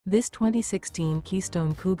This 2016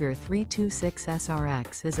 Keystone Cougar 326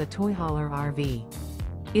 SRX is a toy hauler RV.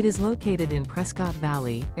 It is located in Prescott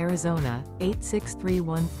Valley, Arizona,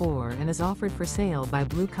 86314 and is offered for sale by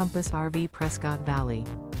Blue Compass RV Prescott Valley.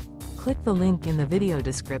 Click the link in the video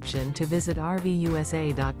description to visit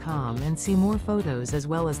RVUSA.com and see more photos as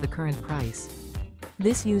well as the current price.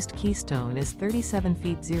 This used Keystone is 37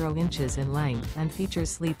 feet 0 inches in length and features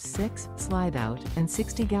sleeps 6, Slideout, and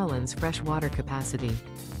 60 gallons fresh water capacity.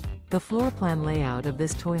 The floor plan layout of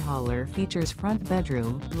this toy hauler features front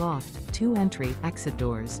bedroom, loft, 2 entry, exit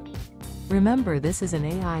doors. Remember, this is an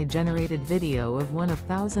AI-generated video of one of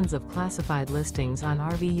thousands of classified listings on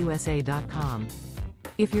RVUSA.com.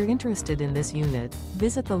 If you're interested in this unit,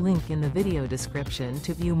 visit the link in the video description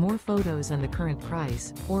to view more photos and the current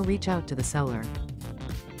price, or reach out to the seller.